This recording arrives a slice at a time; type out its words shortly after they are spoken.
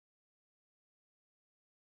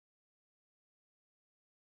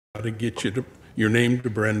to get your name to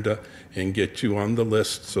Brenda and get you on the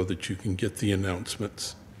list so that you can get the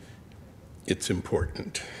announcements. It's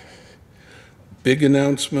important. Big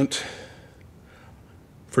announcement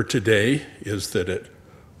for today is that at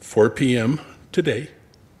 4 p.m. today,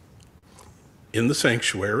 in the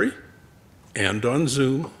sanctuary and on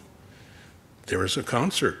Zoom, there is a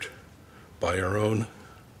concert by our own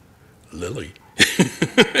Lily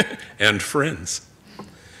and friends.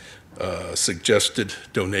 Suggested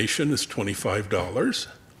donation is $25.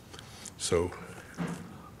 So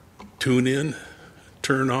tune in,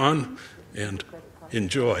 turn on, and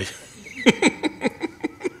enjoy.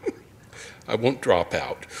 I won't drop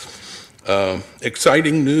out.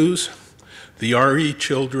 Exciting news, the RE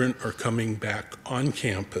children are coming back on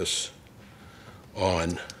campus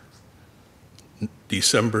on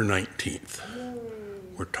December 19th.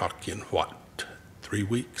 We're talking, what, 3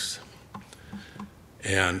 weeks?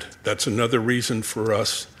 And that's another reason for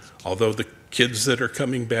us, although the kids that are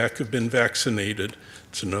coming back have been vaccinated,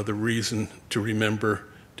 it's another reason to remember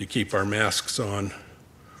to keep our masks on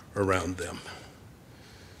around them.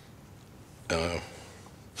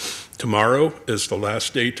 Tomorrow is the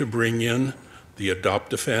last day to bring in the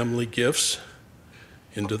Adopt-A-Family gifts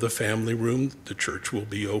into the family room. The church will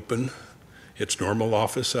be open. It's normal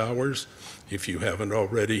office hours. If you haven't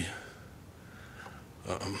already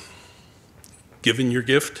given your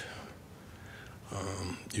gift,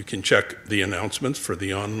 you can check the announcements for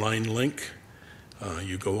the online link.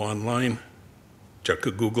 You go online, check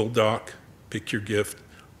a Google Doc, pick your gift,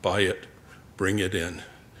 buy it, bring it in.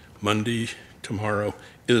 Monday, tomorrow,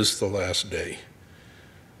 is the last day.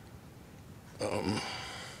 And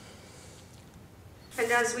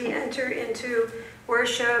as we enter into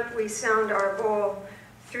worship, we sound our bowl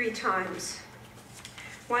 3 times.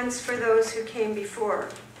 Once for those who came before.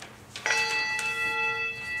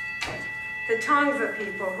 The Tongva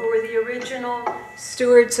people, who were the original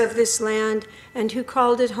stewards of this land and who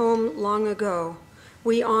called it home long ago.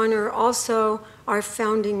 We honor also our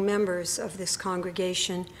founding members of this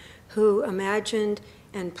congregation who imagined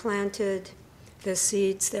and planted the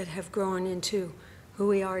seeds that have grown into who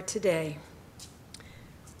we are today.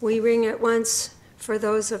 We ring at once for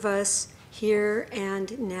those of us here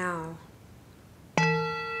and now.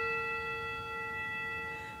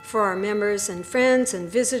 For our members and friends and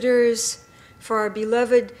visitors, for our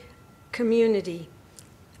beloved community,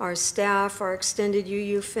 our staff, our extended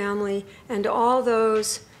UU family, and all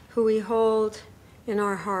those who we hold in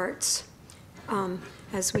our hearts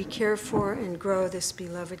as we care for and grow this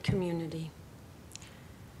beloved community.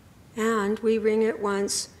 And we ring at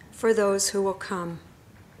once for those who will come.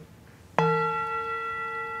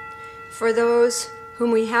 For those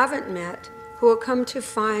whom we haven't met, who will come to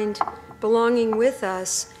find belonging with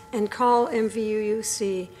us and call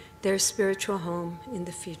MVUC their spiritual home in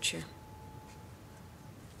the future.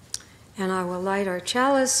 And I will light our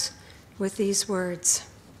chalice with these words.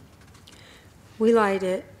 We light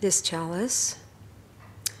this chalice,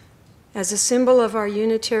 as a symbol of our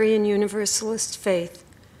Unitarian Universalist faith,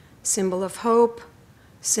 symbol of hope,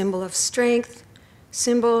 symbol of strength,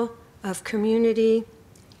 symbol of community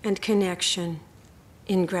and connection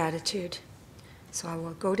in gratitude. So I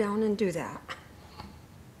will go down and do that.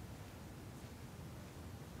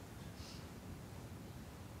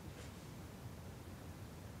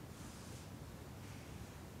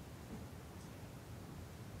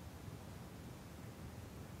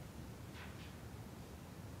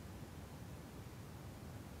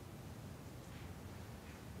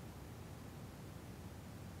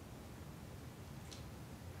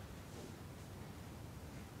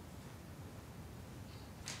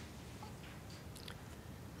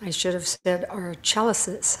 I should have said our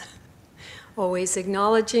chalices, always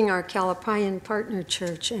acknowledging our Calapayan partner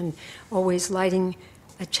church and always lighting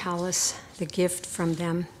a chalice, the gift from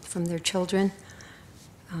them, from their children,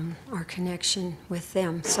 our connection with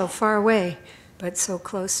them, so far away, but so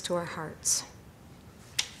close to our hearts.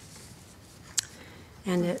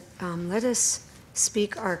 And let us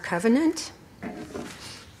speak our covenant.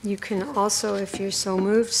 You can also, if you're so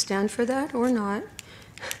moved, stand for that or not.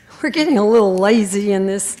 We're getting a little lazy in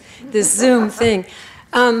this Zoom thing.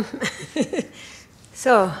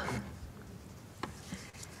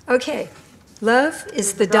 Okay. Love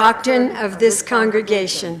is the doctrine of this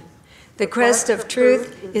congregation. The quest of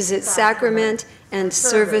truth is its sacrament, and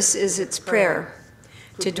service is its prayer.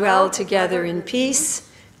 To dwell together in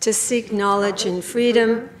peace, to seek knowledge in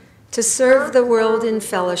freedom, to serve the world in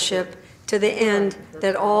fellowship, to the end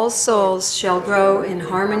that all souls shall grow in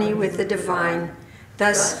harmony with the divine.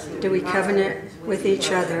 Thus do we covenant with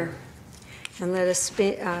each other. And let us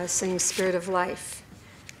sing Spirit of Life.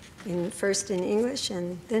 first in English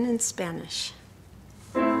and then in Spanish.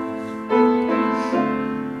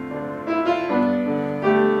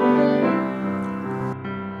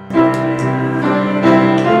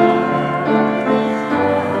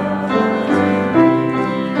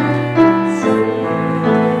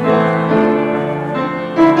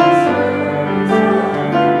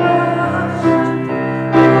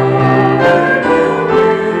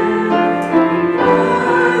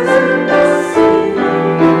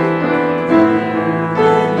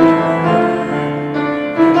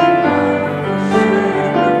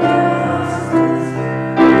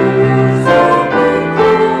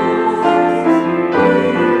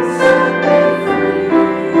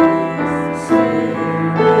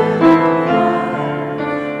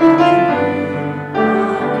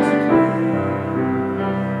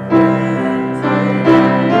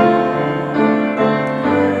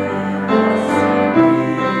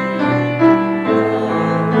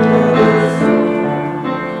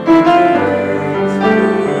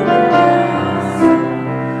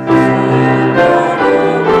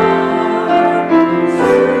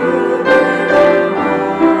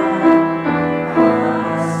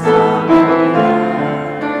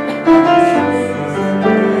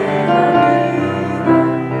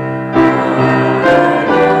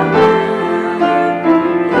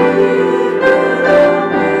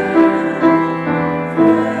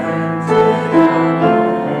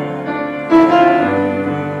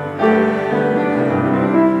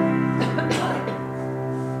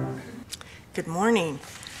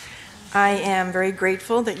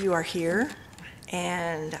 Grateful that you are here,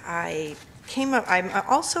 and I'm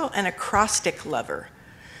also an acrostic lover,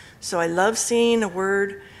 so I love seeing a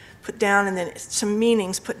word put down and then some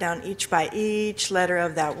meanings put down each by each letter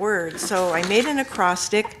of that word. So I made an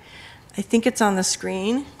acrostic. I think it's on the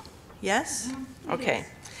screen. Yes? Okay.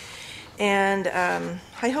 And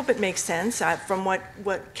I hope it makes sense. From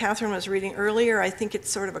what Catherine was reading earlier, I think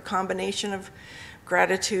it's sort of a combination of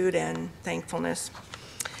gratitude and thankfulness.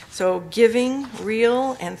 So giving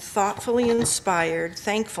real and thoughtfully inspired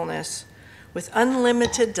thankfulness with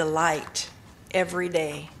unlimited delight every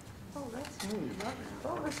day. Oh, that's neat.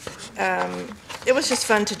 It was just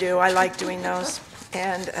fun to do. I like doing those.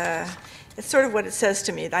 And it's sort of what it says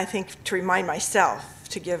to me, I think, to remind myself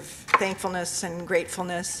to give thankfulness and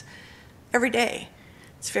gratefulness every day.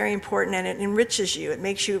 It's very important, and it enriches you. It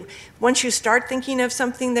makes you, once you start thinking of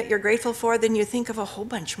something that you're grateful for, then you think of a whole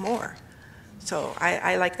bunch more. So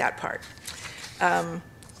I like that part.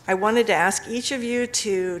 I wanted to ask each of you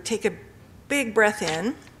to take a big breath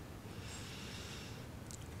in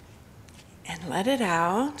and let it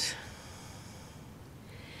out.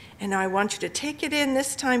 And now I want you to take it in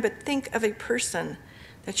this time, but think of a person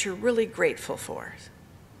that you're really grateful for.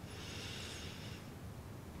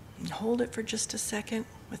 And hold it for just a second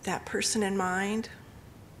with that person in mind.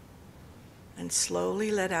 And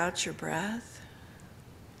slowly let out your breath.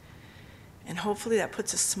 And hopefully that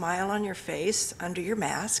puts a smile on your face under your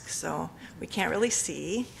mask, so we can't really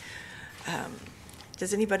see.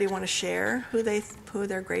 Does anybody want to share who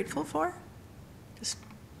they're grateful for? Just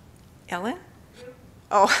Ellen?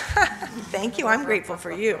 Oh, thank you. I'm grateful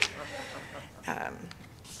for you.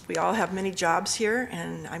 We all have many jobs here,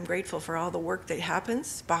 and I'm grateful for all the work that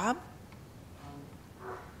happens. Bob?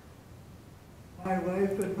 My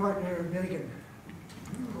wife and partner, Megan.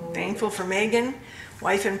 Thankful for Megan,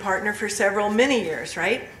 wife and partner for many years,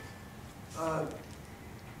 right?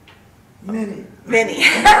 Many. Many.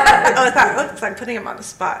 I'm putting him on the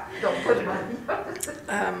spot. Don't put him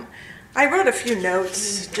on. I wrote a few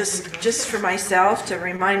notes just for myself, to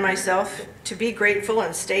remind myself to be grateful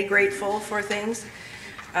and stay grateful for things.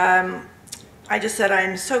 I just said,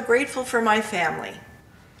 I'm so grateful for my family.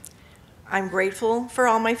 I'm grateful for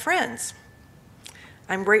all my friends.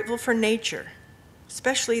 I'm grateful for nature,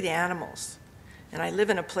 especially the animals. And I live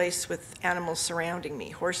in a place with animals surrounding me,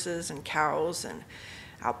 horses and cows and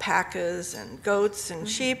alpacas and goats and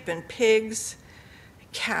sheep and pigs,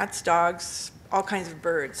 cats, dogs, all kinds of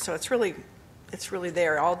birds. So it's really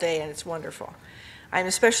there all day, and it's wonderful. I'm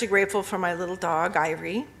especially grateful for my little dog,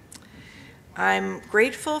 Ivory. I'm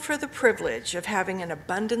grateful for the privilege of having an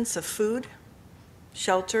abundance of food,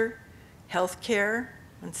 shelter, health care,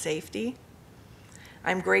 and safety.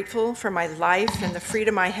 I'm grateful for my life and the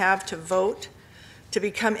freedom I have to vote, to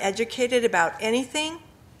become educated about anything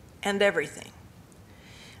and everything.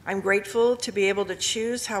 I'm grateful to be able to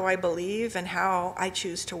choose how I believe and how I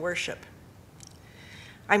choose to worship.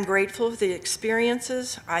 I'm grateful for the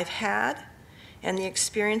experiences I've had and the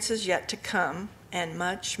experiences yet to come, and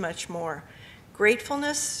much, much more.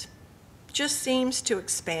 Gratefulness just seems to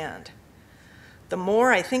expand. The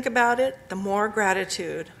more I think about it, the more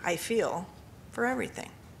gratitude I feel for everything.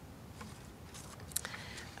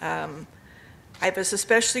 I was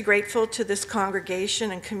especially grateful to this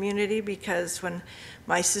congregation and community because when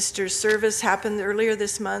my sister's service happened earlier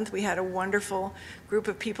this month, we had a wonderful group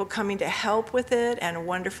of people coming to help with it and a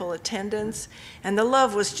wonderful attendance. And the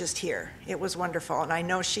love was just here. It was wonderful. And I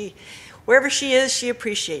know wherever she is, she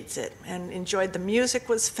appreciates it and enjoyed the music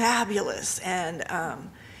was fabulous. And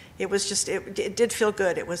it did feel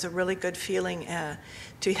good. It was a really good feeling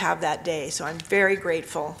to have that day. So I'm very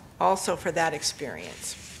grateful also for that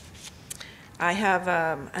experience. I have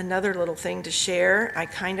another little thing to share. I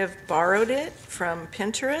kind of borrowed it from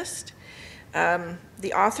Pinterest.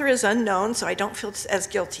 The author is unknown, so I don't feel as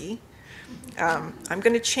guilty. I'm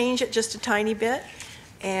going to change it just a tiny bit.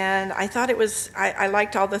 And I thought I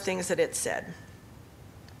liked all the things that it said.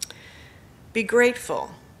 Be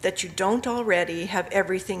grateful that you don't already have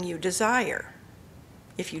everything you desire.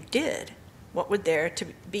 If you did, what would there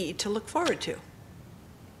be to look forward to?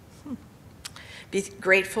 Be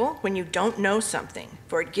grateful when you don't know something,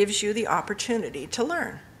 for it gives you the opportunity to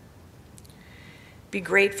learn. Be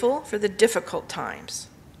grateful for the difficult times.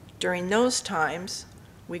 During those times,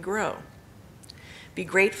 we grow. Be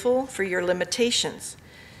grateful for your limitations,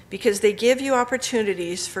 because they give you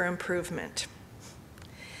opportunities for improvement.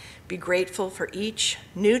 Be grateful for each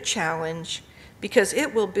new challenge, because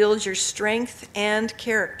it will build your strength and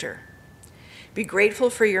character. Be grateful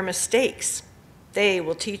for your mistakes. They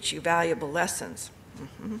will teach you valuable lessons.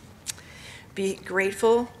 Be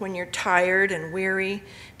grateful when you're tired and weary,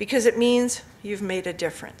 because it means you've made a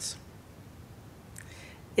difference.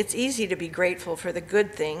 It's easy to be grateful for the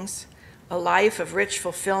good things. A life of rich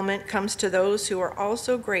fulfillment comes to those who are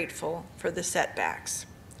also grateful for the setbacks.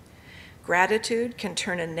 Gratitude can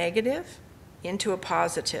turn a negative into a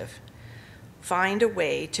positive. Find a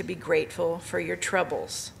way to be grateful for your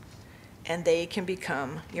troubles, and they can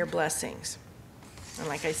become your blessings. And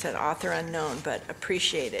like I said, author unknown, but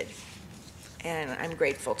appreciated, and I'm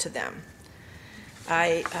grateful to them.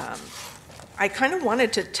 I kind of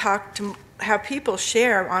wanted to have people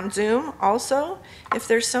share on Zoom also, if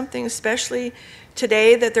there's something especially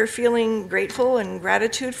today that they're feeling grateful and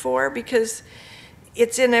gratitude for, because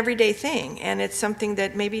it's an everyday thing, and it's something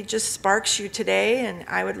that maybe just sparks you today, and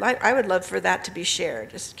I would love for that to be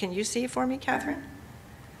shared. Can you see for me, Catherine?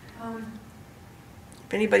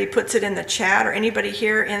 If anybody puts it in the chat, or anybody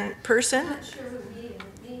here in person? I'm not sure who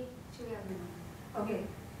me to have. Okay.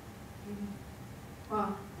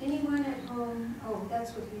 Well, anyone at home, oh,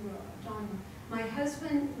 that's what he wrote, John. My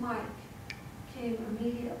husband, Mike, came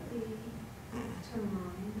immediately to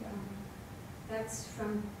mind. That's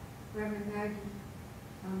from Reverend Maggie.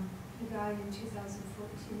 He died in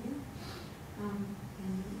 2014. And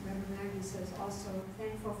Reverend Maggie says also,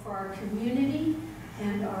 thankful for our community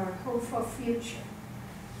and our hopeful future.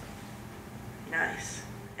 Nice.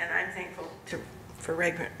 And I'm thankful for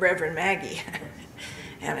Reverend Maggie.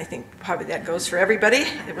 And I think probably that goes for everybody.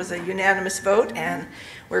 It was a unanimous vote, and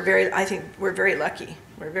I think we're very lucky.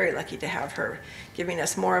 We're very lucky to have her giving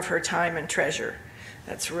us more of her time and treasure.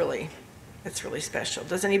 That's really special.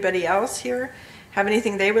 Does anybody else here have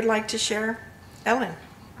anything they would like to share? Ellen?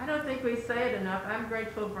 I don't think we say it enough. I'm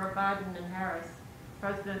grateful for Biden and Harris,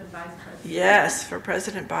 President and Vice President. Yes, for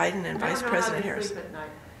President Biden and Vice President Harris. Sleep at night.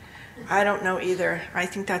 I don't know either. I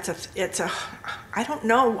think I don't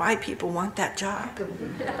know why people want that job.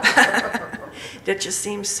 It just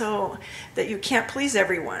seems so that you can't please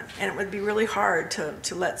everyone, and it would be really hard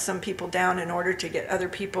to let some people down in order to get other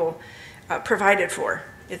people provided for.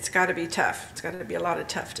 It's got to be tough. It's got to be a lot of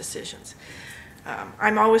tough decisions.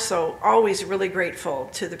 I'm always really grateful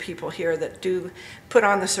to the people here that do put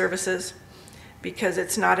on the services, because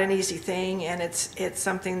it's not an easy thing, and it's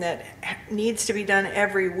something that needs to be done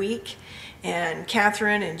every week. And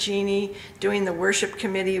Catherine and Jeanne doing the worship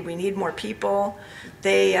committee, we need more people.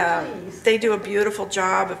 They do a beautiful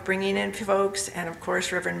job of bringing in folks, and of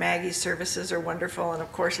course Reverend Maggie's services are wonderful, and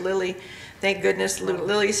of course Lily, thank goodness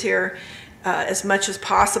Lily's here as much as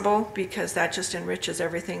possible, because that just enriches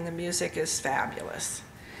everything. The music is fabulous.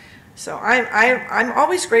 So I'm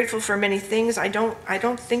always grateful for many things. I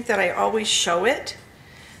don't think that I always show it.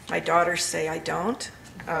 My daughters say I don't,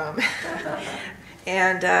 but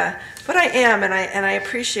I am, and I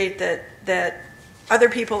appreciate that other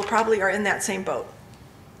people probably are in that same boat.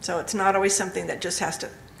 So it's not always something that just has to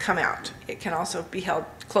come out. It can also be held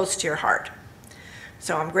close to your heart.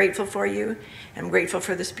 So I'm grateful for you. I'm grateful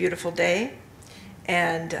for this beautiful day,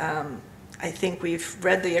 and I think we've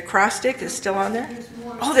read the acrostic. Is still on there?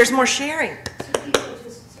 Oh, there's more sharing.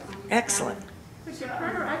 Excellent. Mr.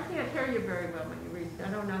 Carter, I can't hear you very well when you read. I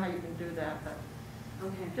don't know how you can do that, but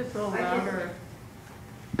Just a little louder.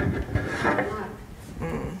 You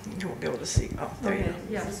won't be able to see. Oh, there you go.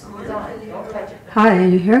 Yes. Hi, are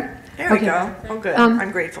you here? There we Okay. go. Oh, good.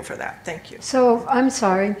 I'm grateful for that. Thank you. So, I'm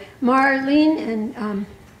sorry. Marlene and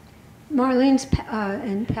Marlene's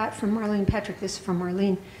and Pat from Marlene Patrick, this is from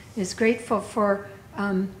Marlene, is grateful for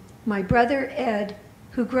my brother Ed,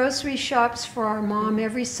 who grocery shops for our mom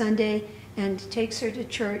every Sunday and takes her to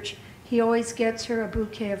church. He always gets her a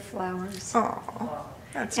bouquet of flowers. Oh,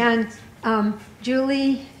 that's And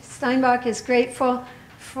Julie Steinbach is grateful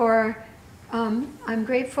for, I'm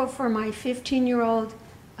grateful for my 15-year-old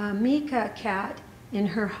Mika cat in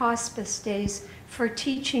her hospice days for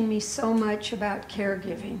teaching me so much about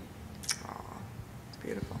caregiving. It's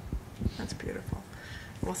beautiful. That's beautiful.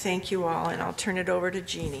 Well, thank you all, and I'll turn it over to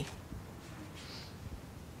Jeannie.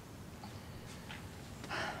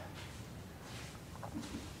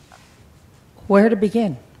 Where to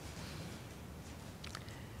begin?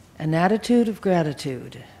 An attitude of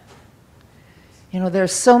gratitude. You know,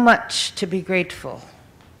 there's so much to be grateful.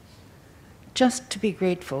 Just to be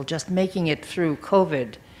grateful, just making it through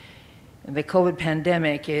COVID. And the COVID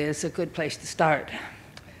pandemic is a good place to start.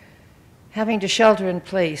 Having to shelter in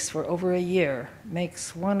place for over a year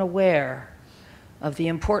makes one aware of the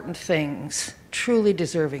important things truly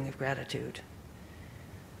deserving of gratitude.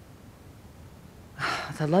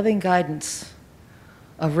 The loving guidance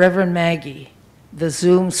of Reverend Maggie, the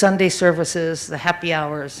Zoom Sunday services, the happy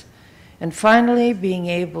hours, and finally being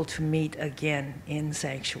able to meet again in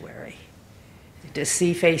sanctuary, to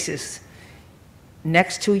see faces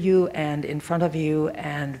next to you and in front of you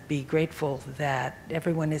and be grateful that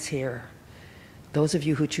everyone is here, those of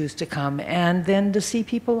you who choose to come, and then to see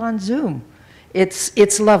people on Zoom.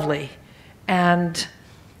 It's lovely, and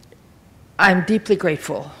I'm deeply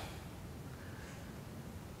grateful.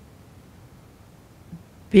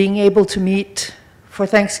 Being able to meet for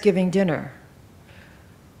Thanksgiving dinner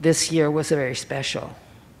this year was very special.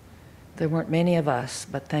 There weren't many of us,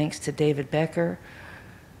 but thanks to David Becker,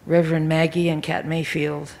 Reverend Maggie, and Kat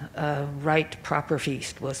Mayfield, a right proper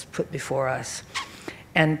feast was put before us.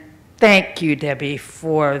 And thank you, Debbi,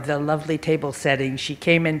 for the lovely table setting. She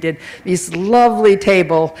came and did this lovely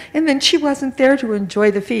table, and then she wasn't there to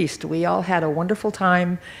enjoy the feast. We all had a wonderful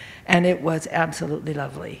time, and it was absolutely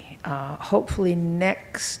lovely. Hopefully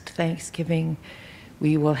next Thanksgiving,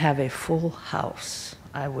 we will have a full house.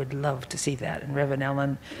 I would love to see that. And Reverend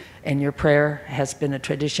Ellen, and your prayer has been a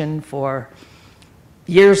tradition for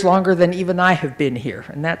years longer than even I have been here,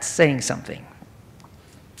 and that's saying something.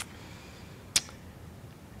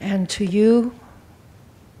 And to you,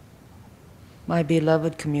 my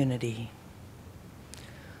beloved community,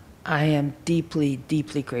 I am deeply,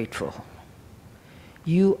 deeply grateful.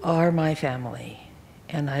 You are my family,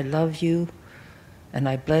 and I love you, and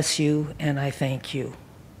I bless you, and I thank you.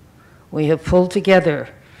 We have pulled together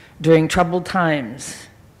during troubled times,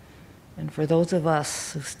 and for those of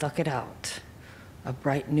us who stuck it out, a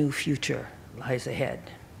bright new future lies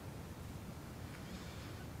ahead.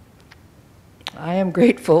 I am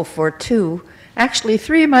grateful for actually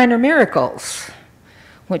three minor miracles,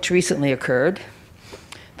 which recently occurred.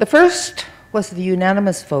 The first was the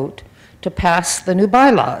unanimous vote to pass the new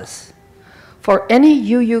bylaws. For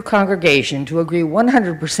any UU congregation to agree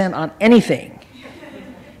 100% on anything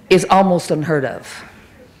is almost unheard of.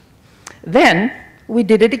 Then we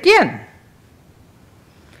did it again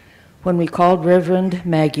when we called Reverend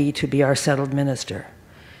Maggie to be our settled minister.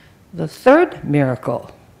 The third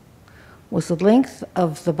miracle was the length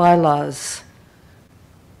of the bylaws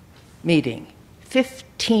meeting,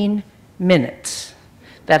 15 minutes.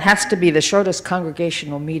 That has to be the shortest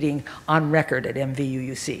congregational meeting on record at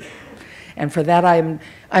MVUUC. And for that,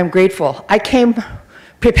 I'm grateful. I came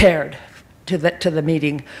prepared to the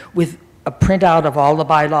meeting with a printout of all the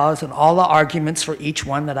bylaws and all the arguments for each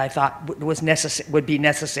one that I thought would be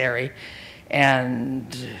necessary,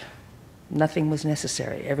 and nothing was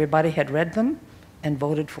necessary. Everybody had read them and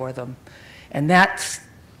voted for them. And that's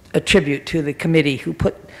a tribute to the committee who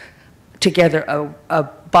put together a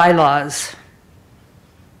bylaws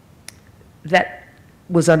that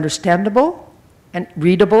was understandable and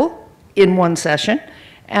readable in one session,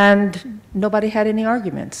 and nobody had any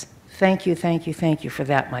arguments. Thank you, thank you, thank you for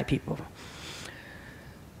that, my people.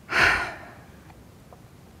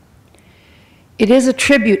 It is a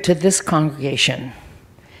tribute to this congregation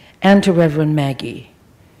and to Reverend Maggie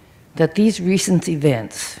that these recent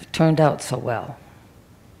events turned out so well.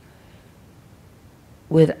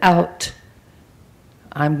 Without,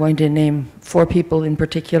 I'm going to name 4 people in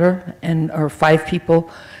particular, or 5 people,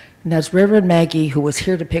 and that's Reverend Maggie, who was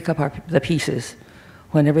here to pick up the pieces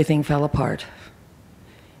when everything fell apart.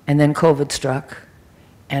 And then COVID struck,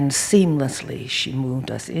 And seamlessly, she moved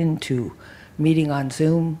us into meeting on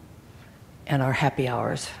Zoom and our happy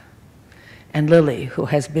hours. And Lily, who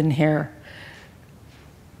has been here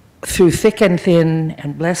through thick and thin,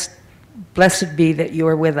 and blessed be that you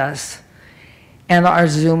are with us, and our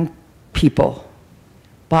Zoom people.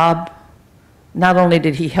 Bob, not only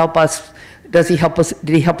did he help us, did he help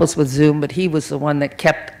us with Zoom, but he was the one that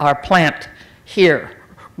kept our plant here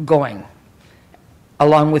going,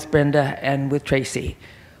 along with Brenda and with Tracy.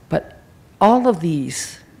 But all of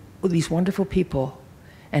these wonderful people,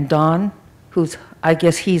 and Don, who's, I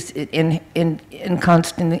guess he's in the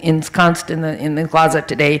closet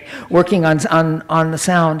today, working on the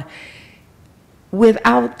sound.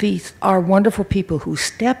 Without these, our wonderful people who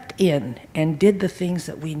stepped in and did the things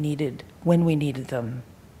that we needed when we needed them,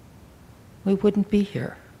 we wouldn't be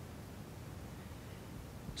here.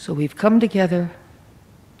 So we've come together,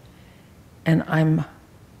 and I'm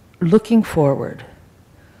looking forward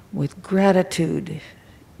with gratitude,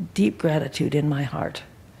 deep gratitude in my heart,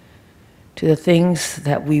 to the things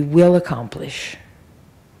that we will accomplish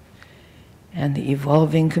and the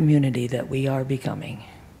evolving community that we are becoming.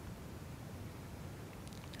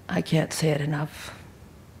 I can't say it enough.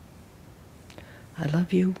 I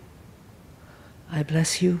love you, I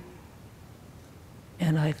bless you,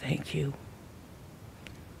 and I thank you.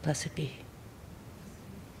 Blessed be.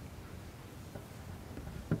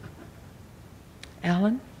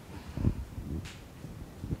 Alan?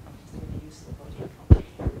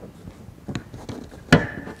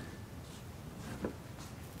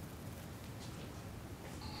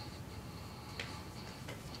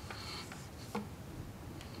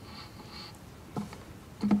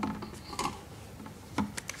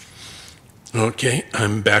 Okay,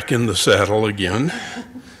 I'm back in the saddle again.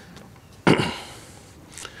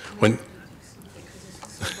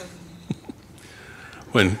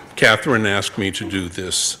 When Catherine asked me to do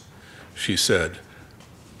this, she said,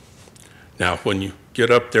 now when you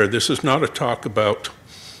get up there, this is not a talk about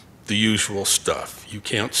the usual stuff. You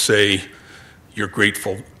can't say you're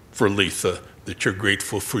grateful for Letha, that you're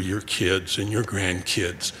grateful for your kids and your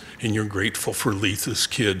grandkids, and you're grateful for Letha's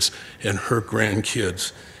kids and her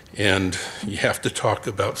grandkids, and you have to talk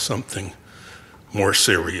about something more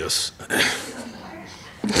serious.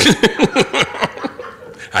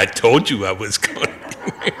 I told you I was going.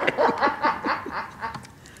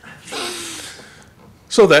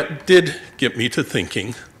 So that did get me to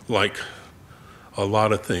thinking, like a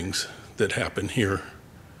lot of things that happen here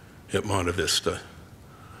at Monte Vista.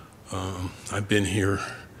 I've been here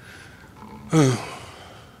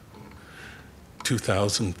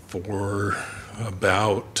 2004,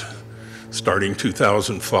 about starting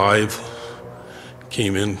 2005,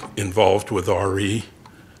 came involved with RE,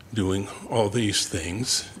 doing all these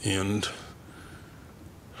things, and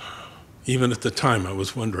even at the time I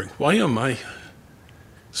was wondering, why am I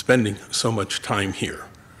spending so much time here?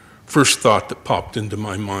 First thought that popped into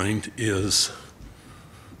my mind is,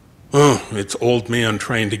 oh, it's old man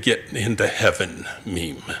trying to get into heaven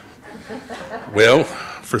meme. Well,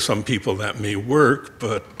 for some people that may work,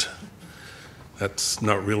 but that's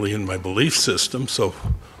not really in my belief system, so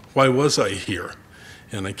why was I here?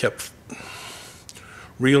 And I kept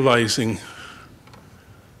realizing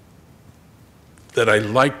that I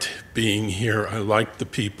liked being here, I liked the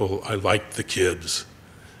people, I liked the kids,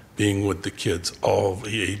 being with the kids, all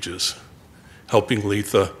the ages. Helping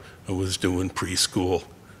Letha, I was doing preschool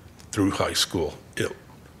through high school. It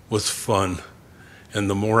was fun, and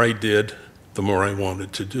the more I did, the more I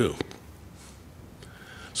wanted to do.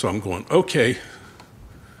 So I'm going, okay,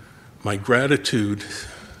 my gratitude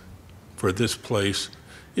for this place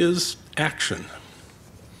is action.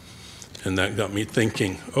 And that got me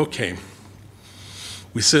thinking, okay,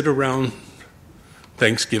 we sit around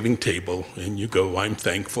Thanksgiving table and you go, I'm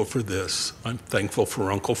thankful for this. I'm thankful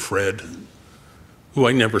for Uncle Fred, who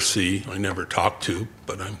I never see, I never talk to,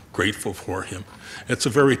 but I'm grateful for him. It's a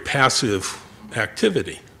very passive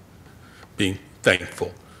activity, being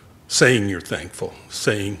thankful, saying you're thankful,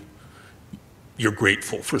 saying you're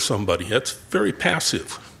grateful for somebody. That's very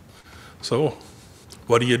passive. So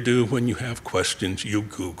what do you do when you have questions? You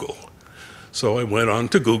Google. So I went on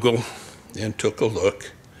to Google and took a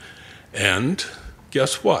look, and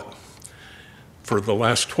guess what? For the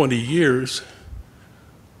last 20 years,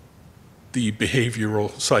 the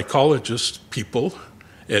behavioral psychologists, people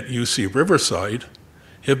at UC Riverside,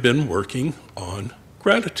 have been working on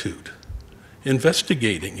gratitude,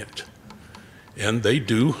 investigating it. And they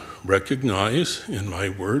do recognize, in my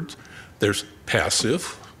words, there's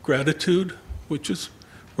passive gratitude, which is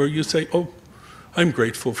where you say, oh, I'm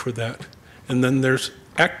grateful for that. And then there's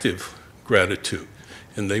active gratitude.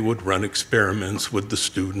 and they would run experiments with the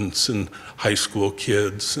students and high school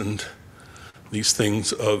kids and these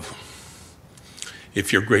things of,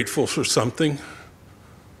 if you're grateful for something,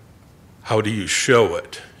 how do you show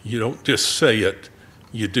it? You don't just say it,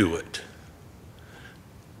 you do it.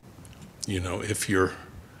 You know, if you're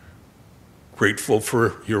grateful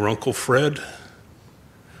for your Uncle Fred,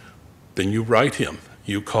 then you write him,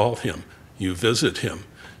 you call him, you visit him,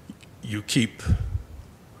 you keep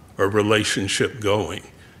a relationship going.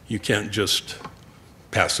 You can't just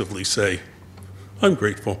passively say, I'm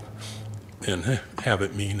grateful, and have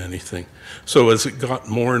it mean anything. So as it got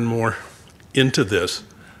more and more into this,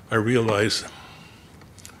 I realized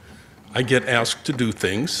I get asked to do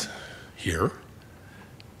things here,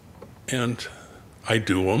 and I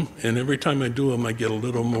do them, and every time I do them, I get a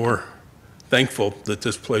little more thankful that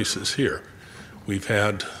this place is here. We've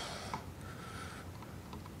had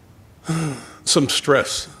some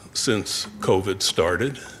stress since COVID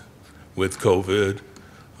started, with COVID,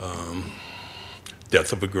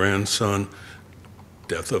 death of a grandson,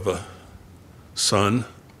 death of a son,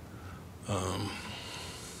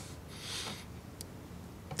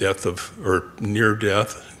 death of, or near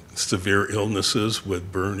death, severe illnesses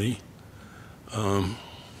with Bernie.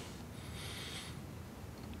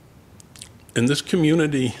 In this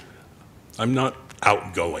community, I'm not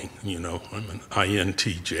outgoing, you know, I'm an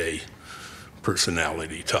INTJ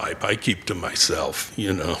personality type. I keep to myself,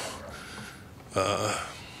 you know.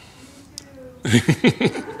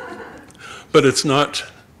 But it's not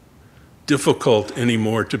difficult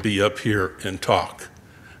anymore to be up here and talk,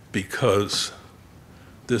 because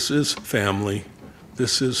this is family,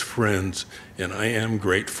 this is friends, and I am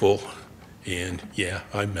grateful. And yeah,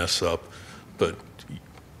 I mess up, but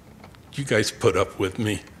you guys put up with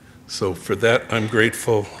me. So for that, I'm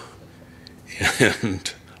grateful.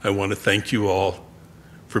 And I want to thank you all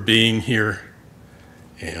for being here.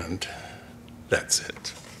 And that's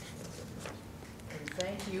it. And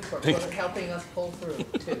thank you for Thank you. helping us pull through,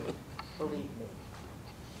 too, believe me.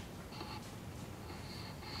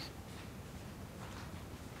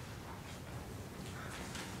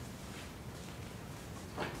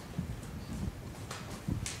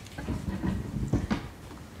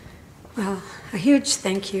 Well, a huge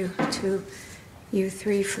thank you to you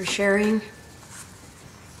three for sharing.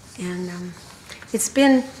 And it's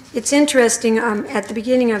interesting, at the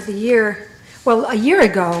beginning of the year, well, a year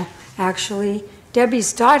ago, actually,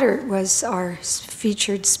 Debbie's daughter was our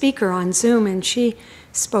featured speaker on Zoom, and she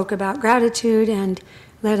spoke about gratitude and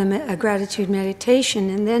led a gratitude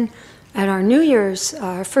meditation. And then at our New Year's,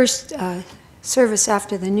 our first service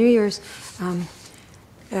after the New Year's,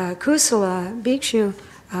 Kusala Bhikshu,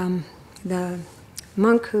 the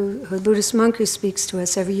monk Buddhist monk who speaks to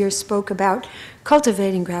us every year, spoke about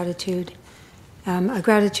cultivating gratitude, a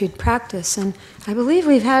gratitude practice. And I believe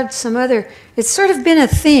we've had some other, it's sort of been a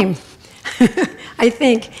theme, I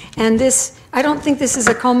think. And this, I don't think this is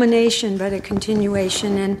a culmination, but a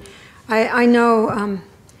continuation. And I know,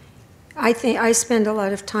 I think I spend a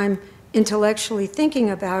lot of time intellectually thinking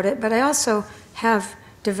about it, but I also have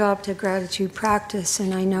developed a gratitude practice,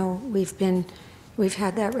 and I know we've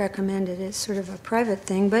had that recommended as sort of a private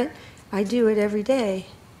thing, but I do it every day.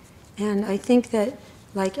 And I think that,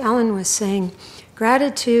 like Alan was saying,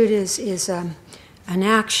 gratitude is an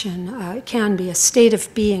action. It can be a state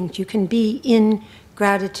of being. You can be in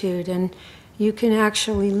gratitude, and you can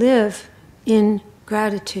actually live in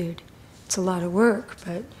gratitude. It's a lot of work,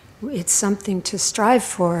 but it's something to strive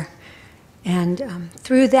for. And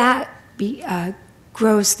through that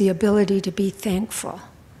grows the ability to be thankful.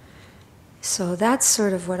 So that's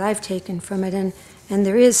sort of what I've taken from it, and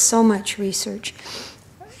there is so much research.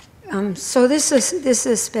 So this is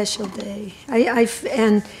a special day.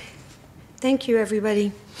 And thank you,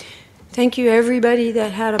 everybody. Thank you, everybody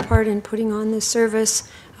that had a part in putting on this service.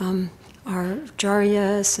 Our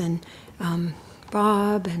Jarias and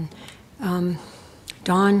Bob and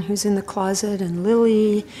Dawn, who's in the closet, and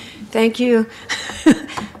Lily. Thank you.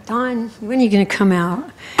 Dawn, when are you going to come out?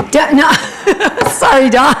 No, sorry,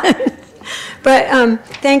 Dawn. But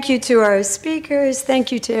thank you to our speakers.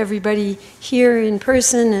 Thank you to everybody here in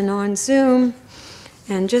person and on Zoom.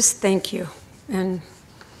 And just thank you. And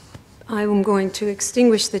I am going to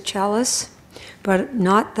extinguish the chalice, but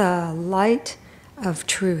not the light of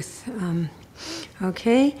truth.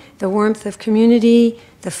 Okay? The warmth of community,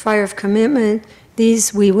 the fire of commitment,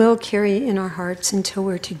 these we will carry in our hearts until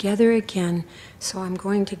we're together again. So I'm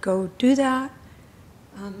going to go do that.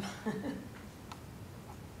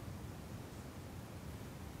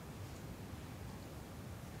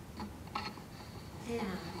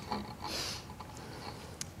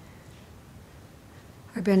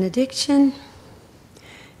 Our benediction.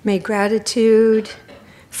 May gratitude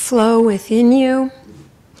flow within you,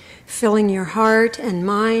 filling your heart and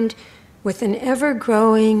mind with an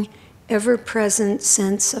ever-growing, ever-present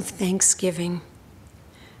sense of thanksgiving.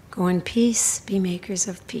 Go in peace, be makers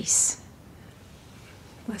of peace.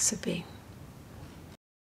 Blessed be.